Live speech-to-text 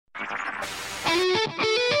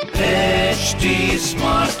HT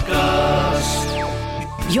Smartcast.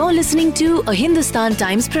 You're listening to a Hindustan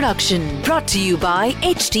Times production brought to you by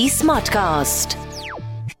HT Smartcast.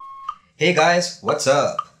 Hey guys, what's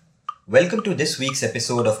up? Welcome to this week's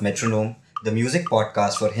episode of Metronome, the music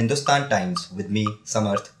podcast for Hindustan Times with me,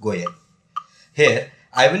 Samarth Goyal. Here,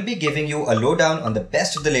 I will be giving you a lowdown on the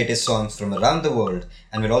best of the latest songs from around the world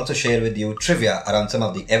and will also share with you trivia around some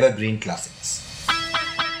of the evergreen classics.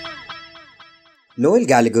 Noel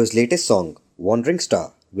Gallagher's latest song, Wandering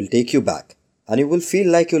Star, will take you back, and you will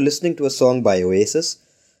feel like you're listening to a song by Oasis,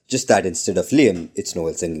 just that instead of Liam, it's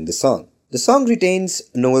Noel singing the song. The song retains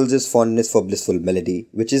Noel's fondness for blissful melody,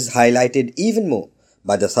 which is highlighted even more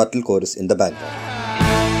by the subtle chorus in the background.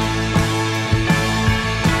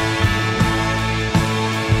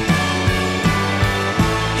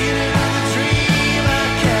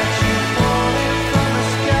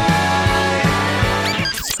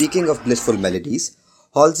 Speaking of blissful melodies,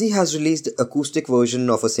 Halsey has released the acoustic version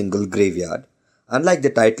of a single, Graveyard. Unlike the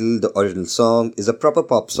title, the original song is a proper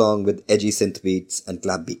pop song with edgy synth beats and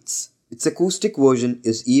clap beats. Its acoustic version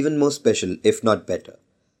is even more special, if not better,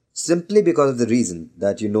 simply because of the reason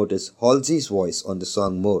that you notice Halsey's voice on the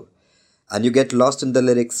song more, and you get lost in the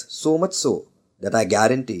lyrics so much so that I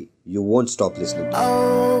guarantee you won't stop listening.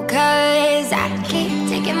 Oh, 'cause I keep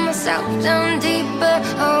taking myself down deeper.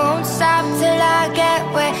 I won't stop till I get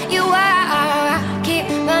where you are. I keep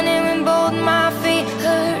running when both my feet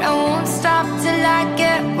hurt. I won't stop till I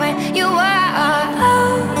get where you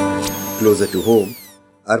are. Closer to home,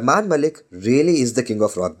 Armaan Malik really is the king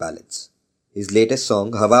of rock ballads. His latest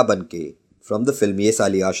song, Hawa Banke, from the film Ye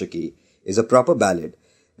Saali Aashiqui, is a proper ballad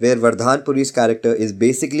where Vardhan Puri's character is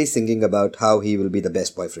basically singing about how he will be the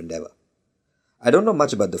best boyfriend ever. I don't know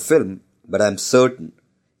much about the film, but I'm certain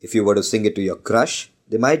if you were to sing it to your crush,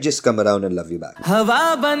 they might just come around and love you back.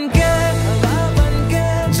 हवा बनके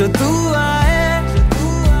जो तू आए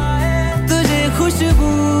तुझे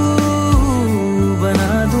खुशबू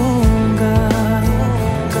बना दूंगा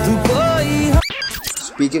तू कोई.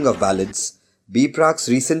 Speaking of ballads, B Prak's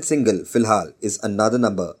recent single Filhal is another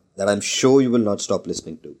number that I'm sure you will not stop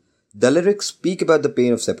listening to. The lyrics speak about the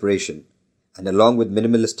pain of separation, and along with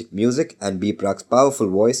minimalistic music and B Prak's powerful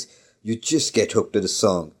voice, you just get hooked to the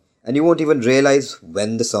song, and you won't even realize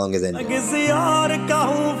when the song is ending. किसी और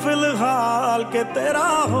कहूँ फिलहाल के तेरा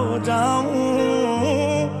हो जाऊं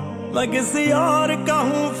मैं किसी और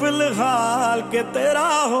कहूँ फिलहाल के तेरा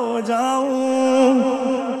हो जाऊं.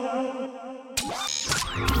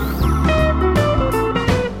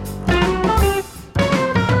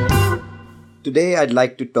 Today I'd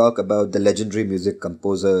like to talk about the legendary music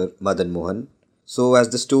composer Madan Mohan. So as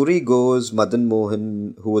the story goes, Madan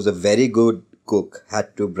Mohan, who was a very good cook,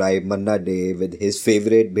 had to bribe Manna Dey with his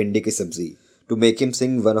favorite bhindi ki sabzi to make him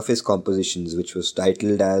sing one of his compositions, which was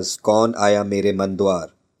titled as Kaun Aaya Mere Man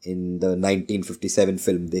Dwar in the 1957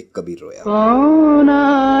 film Dekh Kabir Roya. कौन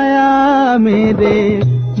आया मेरे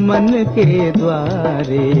मन के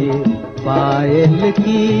द्वारे पायल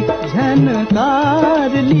की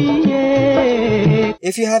झनकार लिए.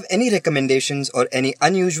 If you have any recommendations or any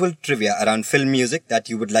unusual trivia around film music that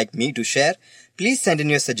you would like me to share, please send in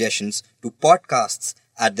your suggestions to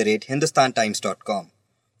podcasts@hindustantimes.com.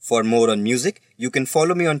 For more on music, you can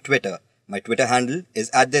follow me on Twitter. My Twitter handle is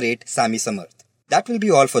 @SammySamarth. That will be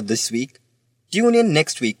all for this week. Tune in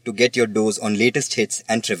next week to get your dose on latest hits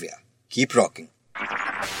and trivia. Keep rocking.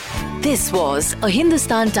 This was a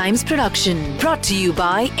Hindustan Times production brought to you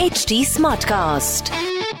by HT Smartcast.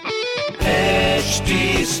 HT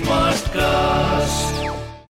Smartcast.